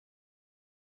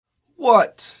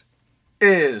What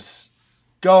is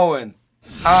going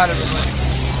on, everybody?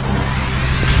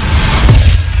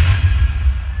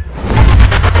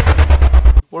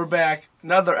 We're back.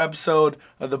 Another episode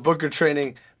of the Booker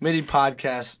Training Mini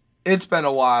Podcast. It's been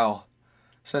a while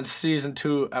since Season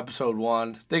 2, Episode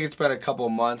 1. I think it's been a couple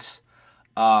of months.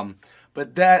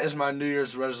 But that is my New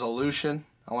Year's resolution.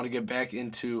 I want to get back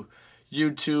into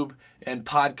YouTube and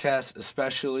podcasts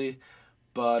especially.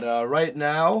 But right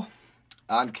now,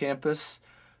 on campus,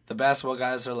 the basketball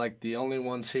guys are like the only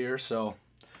ones here, so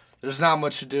there's not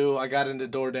much to do. I got into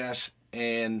DoorDash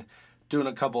and doing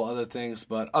a couple other things,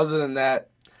 but other than that,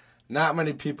 not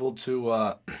many people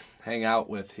to hang out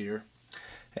with here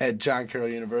at John Carroll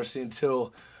University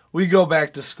until we go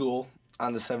back to school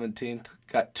on the 17th.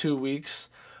 Got 2 weeks,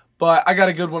 but I got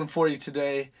a good one for you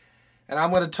today, and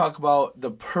I'm going to talk about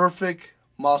the perfect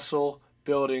muscle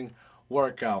building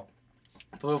workout.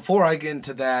 But before I get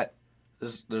into that,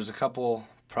 there's a couple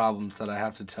problems that I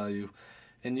have to tell you,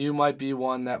 and you might be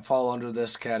one that fall under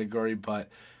this category, but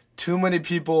too many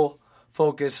people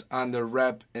focus on their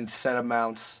rep and set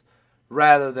amounts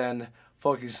rather than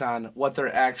focus on what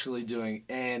they're actually doing.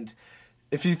 And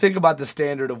if you think about the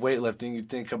standard of weightlifting, you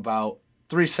think about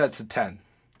 3 sets of 10.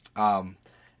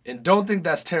 And don't think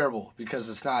that's terrible, because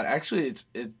it's not. Actually,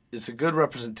 it's a good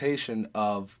representation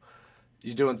of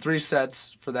you're doing 3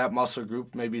 sets for that muscle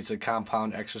group. Maybe it's a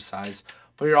compound exercise,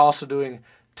 but you're also doing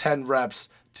 10 reps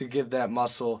to give that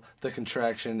muscle the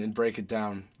contraction and break it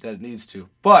down that it needs to.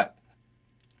 But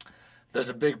there's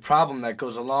a big problem that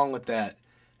goes along with that,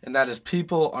 and that is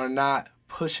people are not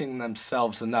pushing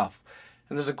themselves enough.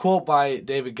 And there's a quote by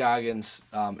David Goggins.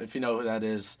 If you know who that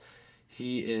is,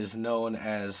 he is known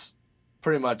as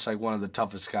pretty much like one of the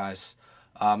toughest guys.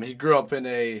 He grew up in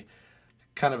a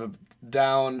kind of a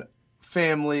down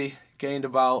family, gained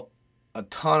about a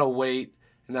ton of weight,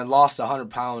 and then lost 100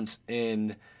 pounds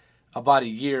in about a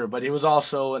year. But he was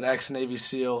also an ex-Navy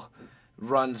SEAL,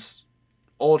 runs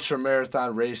ultra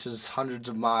marathon races, hundreds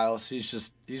of miles.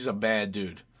 He's a bad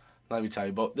dude, let me tell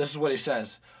you. But this is what he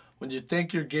says: when you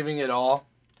think you're giving it all,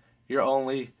 you're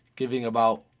only giving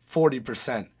about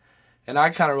 40%. And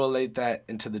I kind of relate that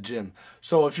into the gym.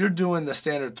 So if you're doing the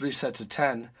standard 3 sets of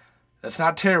 10, that's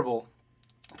not terrible.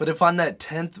 But if on that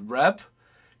 10th rep,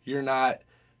 you're not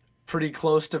pretty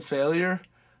close to failure,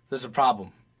 there's a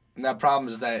problem. And that problem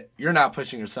is that you're not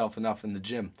pushing yourself enough in the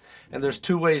gym. And there's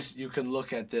 2 ways you can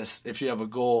look at this if you have a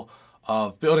goal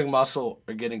of building muscle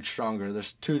or getting stronger.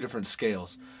 There's 2 different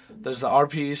scales. There's the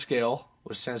RPE scale,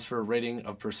 which stands for rating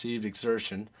of perceived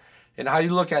exertion. And how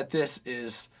you look at this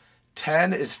is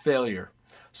 10 is failure.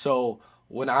 So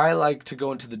when I like to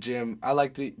go into the gym, I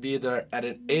like to be either at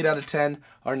an 8 out of 10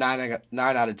 or 9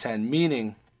 out of 10,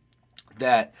 meaning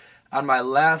that on my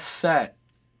last set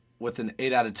with an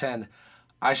 8 out of 10,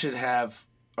 I should have,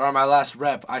 or on my last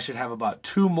rep, I should have about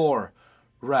 2 more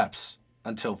reps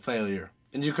until failure.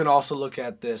 And you can also look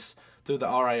at this through the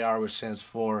RIR, which stands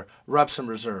for reps in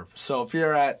reserve. So if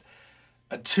you're at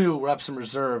a 2 reps in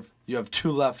reserve, you have 2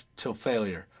 left till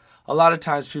failure. A lot of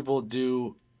times people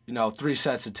do, 3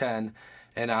 sets of 10,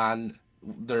 and on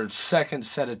their second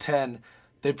set of 10,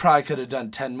 they probably could have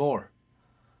done 10 more.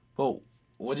 But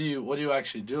what are you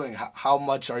actually doing? How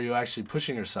much are you actually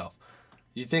pushing yourself?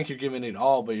 You think you're giving it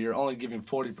all, but you're only giving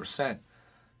 40%.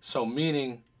 So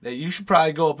meaning that you should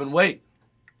probably go up and wait.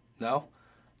 No?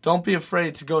 Don't be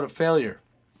afraid to go to failure.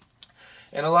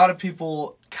 And a lot of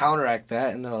people counteract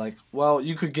that, and they're like, well,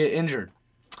 you could get injured.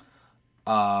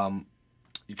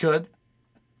 You could.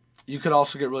 You could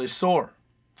also get really sore.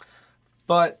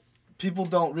 But people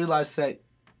don't realize that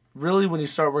really when you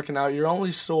start working out, you're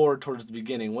only sore towards the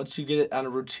beginning. Once you get it on a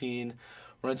routine,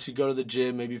 once you go to the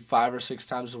gym maybe 5 or 6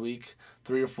 times a week,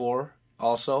 3 or 4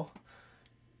 also,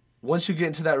 once you get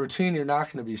into that routine, you're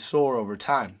not going to be sore over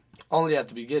time, only at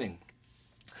the beginning.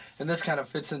 And this kind of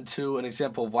fits into an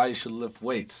example of why you should lift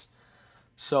weights.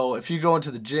 So if you go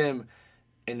into the gym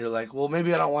and you're like, well,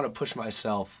 maybe I don't want to push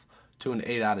myself to an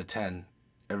 8 out of 10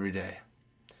 every day.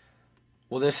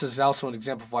 Well, this is also an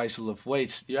example of why you should lift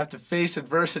weights. You have to face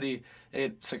adversity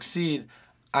and succeed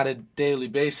on a daily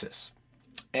basis.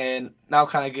 And now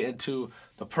kind of get into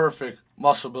the perfect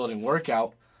muscle building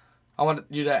workout. I want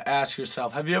you to ask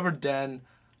yourself, have you ever done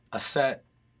a set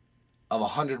of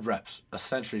 100 reps, a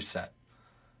century set?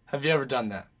 Have you ever done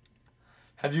that?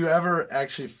 Have you ever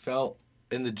actually felt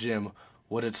in the gym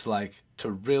what it's like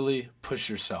to really push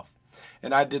yourself?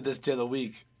 And I did this the other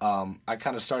week. I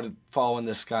kind of started following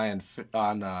this guy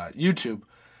on YouTube,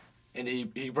 and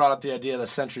he brought up the idea of the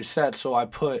century set. So I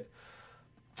put,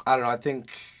 I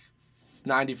think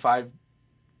 95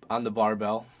 on the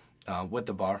barbell with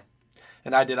the bar,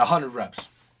 and I did 100 reps.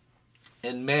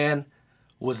 And man,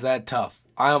 was that tough.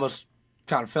 I almost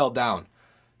kind of fell down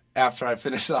after I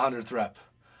finished the 100th rep.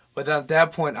 But then at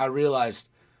that point, I realized,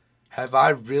 have I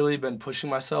really been pushing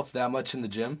myself that much in the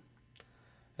gym?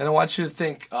 And I want you to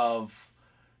think of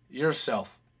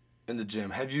yourself in the gym.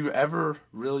 Have you ever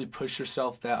really pushed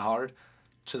yourself that hard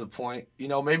to the point, maybe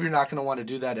you're not going to want to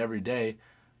do that every day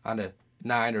on a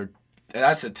 9 or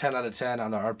that's a 10 out of 10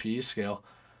 on the RPE scale,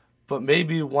 but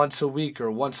maybe once a week or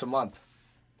once a month,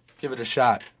 give it a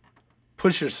shot.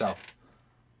 Push yourself,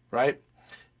 right?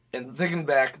 And thinking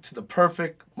back to the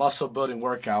perfect muscle building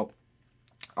workout,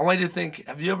 I want you to think,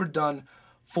 have you ever done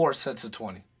 4 sets of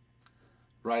 20?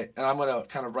 Right? And I'm going to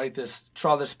kind of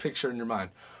draw this picture in your mind.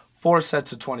 4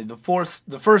 sets of 20. The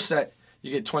first set,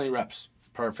 you get 20 reps.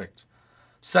 Perfect.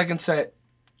 Second set,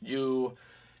 you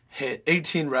hit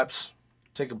 18 reps,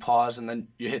 take a pause, and then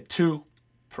you hit 2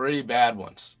 pretty bad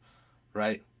ones,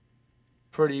 right?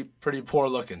 Pretty poor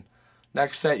looking.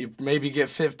 Next set, you maybe get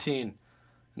 15,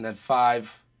 and then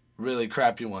 5 really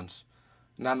crappy ones.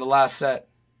 And on the last set,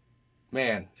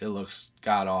 man, it looks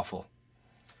god-awful.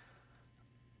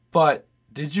 But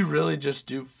did you really just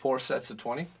do 4 sets of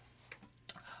 20?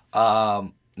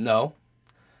 No.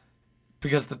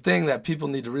 Because the thing that people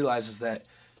need to realize is that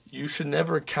you should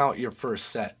never count your first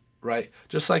set, right?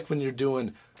 Just like when you're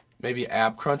doing maybe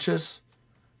ab crunches,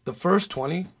 the first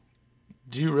 20,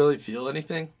 do you really feel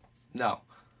anything? No.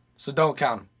 So don't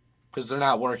count them because they're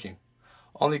not working.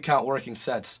 Only count working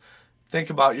sets. Think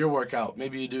about your workout.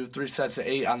 Maybe you do 3 sets of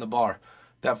 8 on the bar.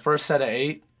 That first set of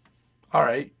 8, all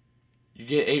right, you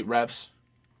get 8 reps.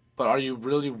 But are you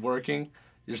really working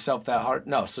yourself that hard?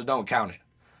 No, so don't count it.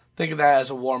 Think of that as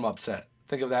a warm-up set.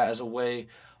 Think of that as a way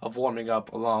of warming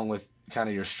up along with kind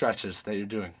of your stretches that you're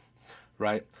doing,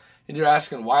 right? And you're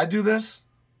asking, why do this?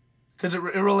 Because it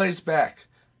relates back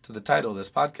to the title of this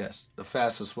podcast, The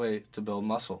Fastest Way to Build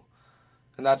Muscle.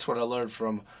 And that's what I learned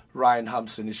from Ryan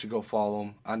Humpson. You should go follow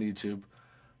him on YouTube.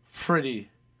 Pretty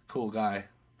cool guy.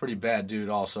 Pretty bad dude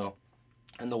also.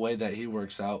 And the way that he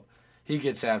works out, he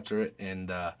gets after it,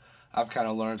 and I've kind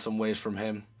of learned some ways from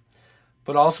him.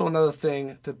 But also another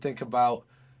thing to think about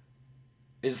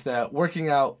is that working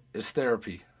out is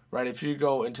therapy, right? If you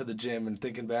go into the gym and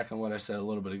thinking back on what I said a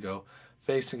little bit ago,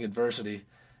 facing adversity,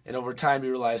 and over time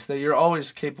you realize that you're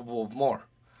always capable of more.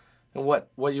 And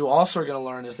what you also are going to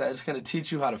learn is that it's going to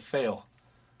teach you how to fail,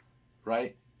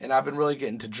 right? And I've been really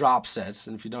getting to drop sets,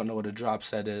 and if you don't know what a drop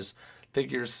set is, think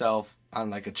of yourself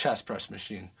on like a chest press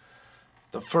machine.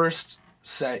 The first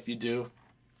set you do,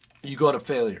 you go to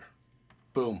failure.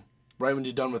 Boom. Right when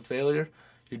you're done with failure,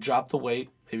 you drop the weight,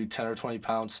 maybe 10 or 20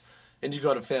 pounds, and you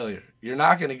go to failure. You're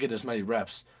not going to get as many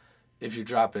reps if you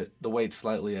drop the weight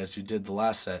slightly as you did the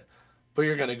last set, but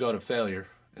you're going to go to failure,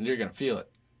 and you're going to feel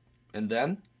it. And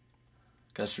then,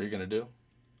 guess what you're going to do?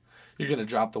 You're going to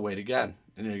drop the weight again,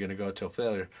 and you're going to go to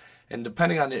failure. And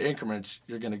depending on your increments,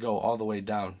 you're going to go all the way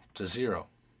down to 0.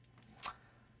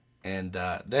 And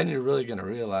then you're really going to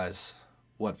realize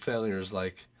what failure is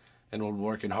like and what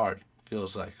working hard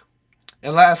feels like.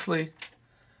 And lastly,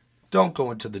 don't go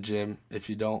into the gym if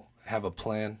you don't have a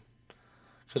plan.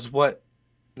 Because what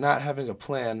not having a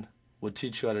plan would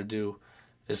teach you how to do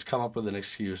is come up with an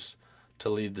excuse to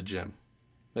leave the gym.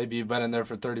 Maybe you've been in there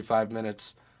for 35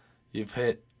 minutes. You've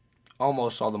hit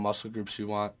almost all the muscle groups you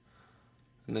want.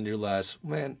 And then you realize,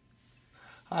 man,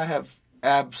 I have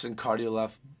abs and cardio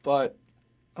left, but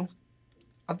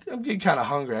I'm getting kind of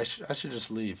hungry. I should just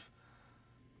leave.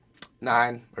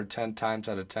 9 or 10 times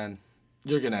out of 10,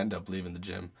 you're going to end up leaving the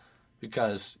gym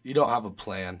because you don't have a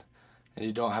plan and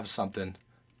you don't have something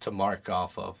to mark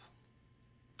off of.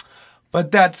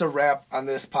 But that's a wrap on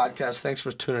this podcast. Thanks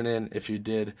for tuning in if you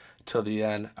did till the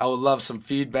end. I would love some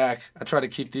feedback. I try to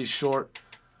keep these short,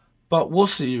 but we'll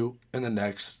see you in the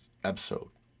next episode.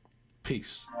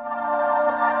 Peace.